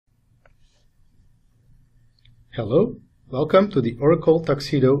Hello, welcome to the Oracle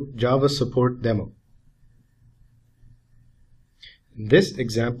Tuxedo Java support demo. In this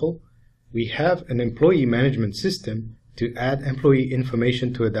example, we have an employee management system to add employee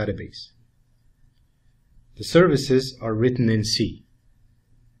information to a database. The services are written in C.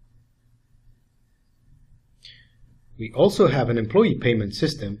 We also have an employee payment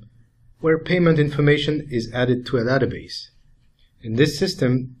system where payment information is added to a database. In this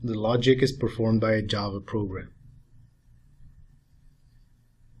system, the logic is performed by a Java program.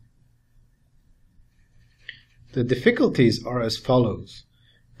 The difficulties are as follows.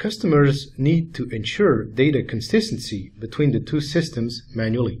 Customers need to ensure data consistency between the two systems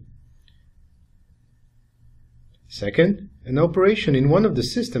manually. Second, an operation in one of the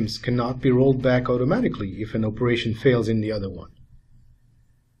systems cannot be rolled back automatically if an operation fails in the other one.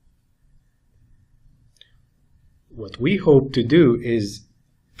 What we hope to do is,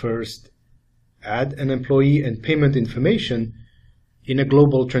 first, add an employee and payment information in a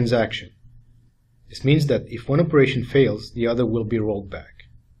global transaction. This means that if one operation fails, the other will be rolled back.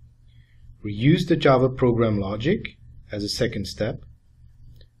 Reuse the Java program logic as a second step.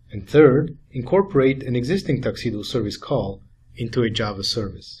 And third, incorporate an existing Tuxedo service call into a Java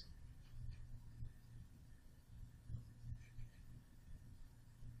service.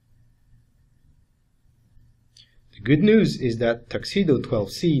 The good news is that Tuxedo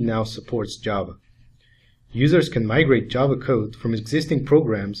 12c now supports Java. Users can migrate Java code from existing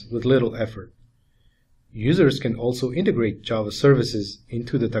programs with little effort. Users can also integrate Java services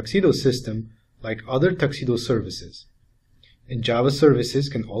into the Tuxedo system like other Tuxedo services. And Java services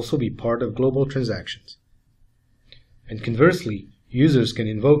can also be part of global transactions. And conversely, users can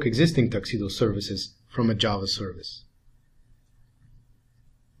invoke existing Tuxedo services from a Java service.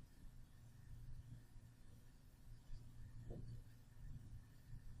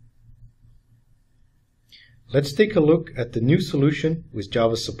 Let's take a look at the new solution with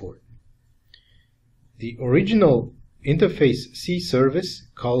Java support. The original interface C service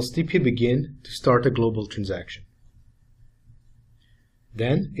calls tpBegin to start a global transaction.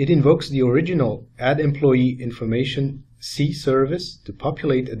 Then it invokes the original addEmployeeInformation C service to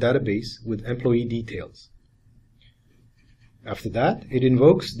populate a database with employee details. After that, it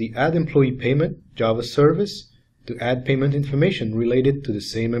invokes the addEmployeePayment Java service to add payment information related to the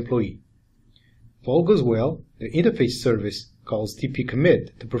same employee. If all goes well, the interface service calls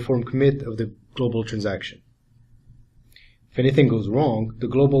tpCommit to perform commit of the global transaction. If anything goes wrong, the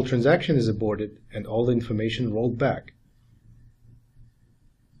global transaction is aborted and all the information rolled back.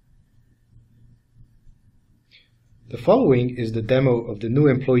 The following is the demo of the new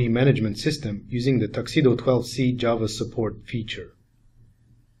employee management system using the Tuxedo 12c Java support feature.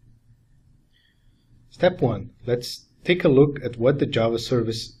 Step 1. Let's take a look at what the Java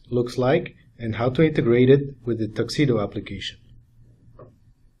service looks like and how to integrate it with the Tuxedo application.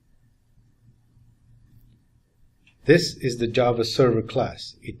 This is the Java Server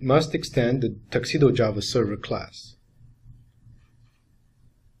class. It must extend the Tuxedo Java Server class.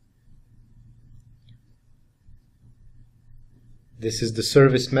 This is the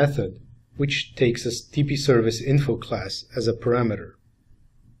service method, which takes a tpServiceInfo class as a parameter.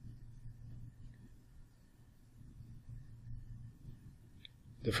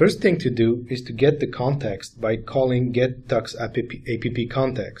 The first thing to do is to get the context by calling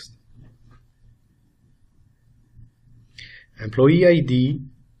getTuxAppContext. Employee ID,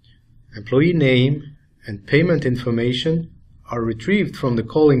 employee name, and payment information are retrieved from the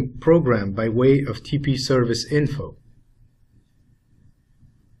calling program by way of tpServiceInfo.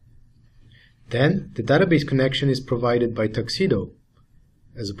 Then, the database connection is provided by Tuxedo,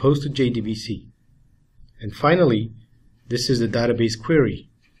 as opposed to JDBC. And finally, this is the database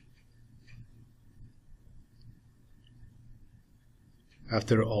query.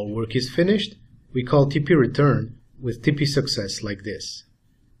 After all work is finished, we call tpReturn with tpSuccess like this.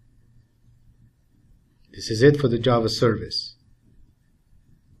 This is it for the Java service.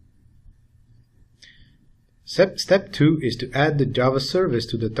 Step 2 is to add the Java service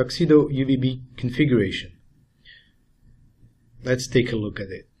to the Tuxedo UVB configuration. Let's take a look at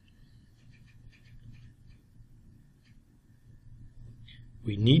it.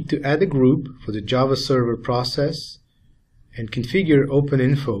 We need to add a group for the Java server process and configure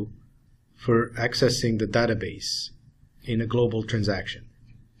OpenInfo for accessing the database in a global transaction.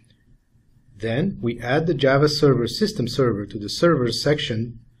 Then we add the Java Server System Server to the Servers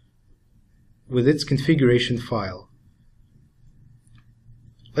section with its configuration file.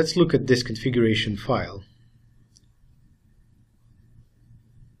 Let's look at this configuration file.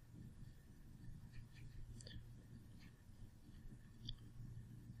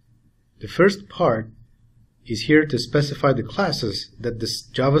 The first part is here to specify the classes that this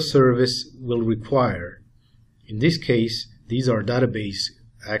Java service will require. In this case, these are database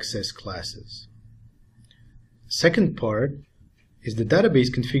access classes. The second part is the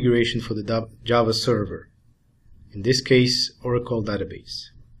database configuration for the Java server. In this case, Oracle database.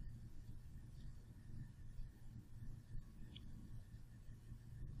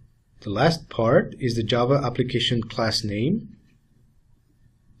 The last part is the Java application class name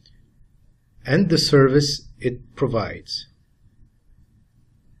and the service it provides.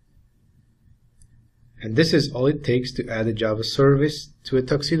 And this is all it takes to add a Java service to a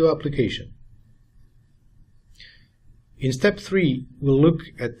Tuxedo application. In step 3, we'll look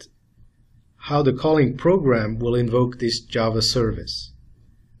at how the calling program will invoke this Java service.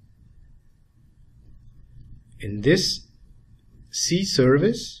 In this C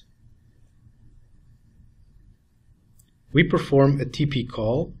service, we perform a TP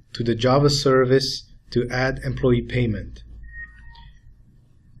call to the Java service to add employee payment,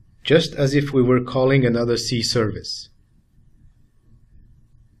 just as if we were calling another C service.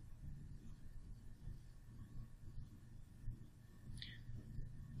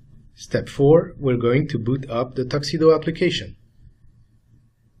 Step 4, we're going to boot up the Tuxedo application.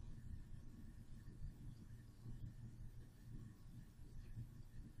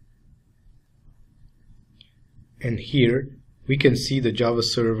 And here we can see the Java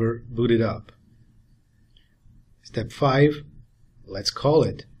server booted up. Step 5, let's call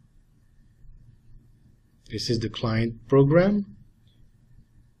it. This is the client program.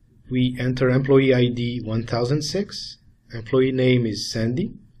 We enter employee ID 1006, employee name is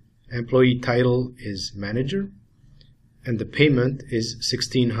Sandy, employee title is manager, and the payment is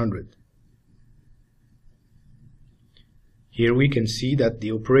 $1,600. Here we can see that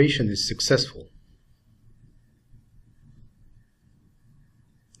the operation is successful.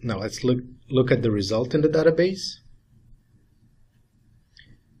 Now let's look at the result in the database.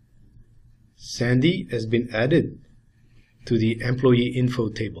 Sandy has been added to the employee info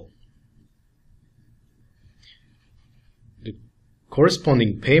table. The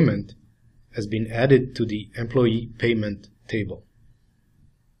corresponding payment has been added to the employee payment table.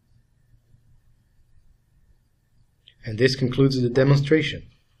 And this concludes the demonstration.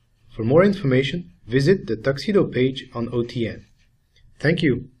 For more information, visit the Tuxedo page on OTN. Thank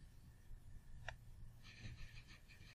you.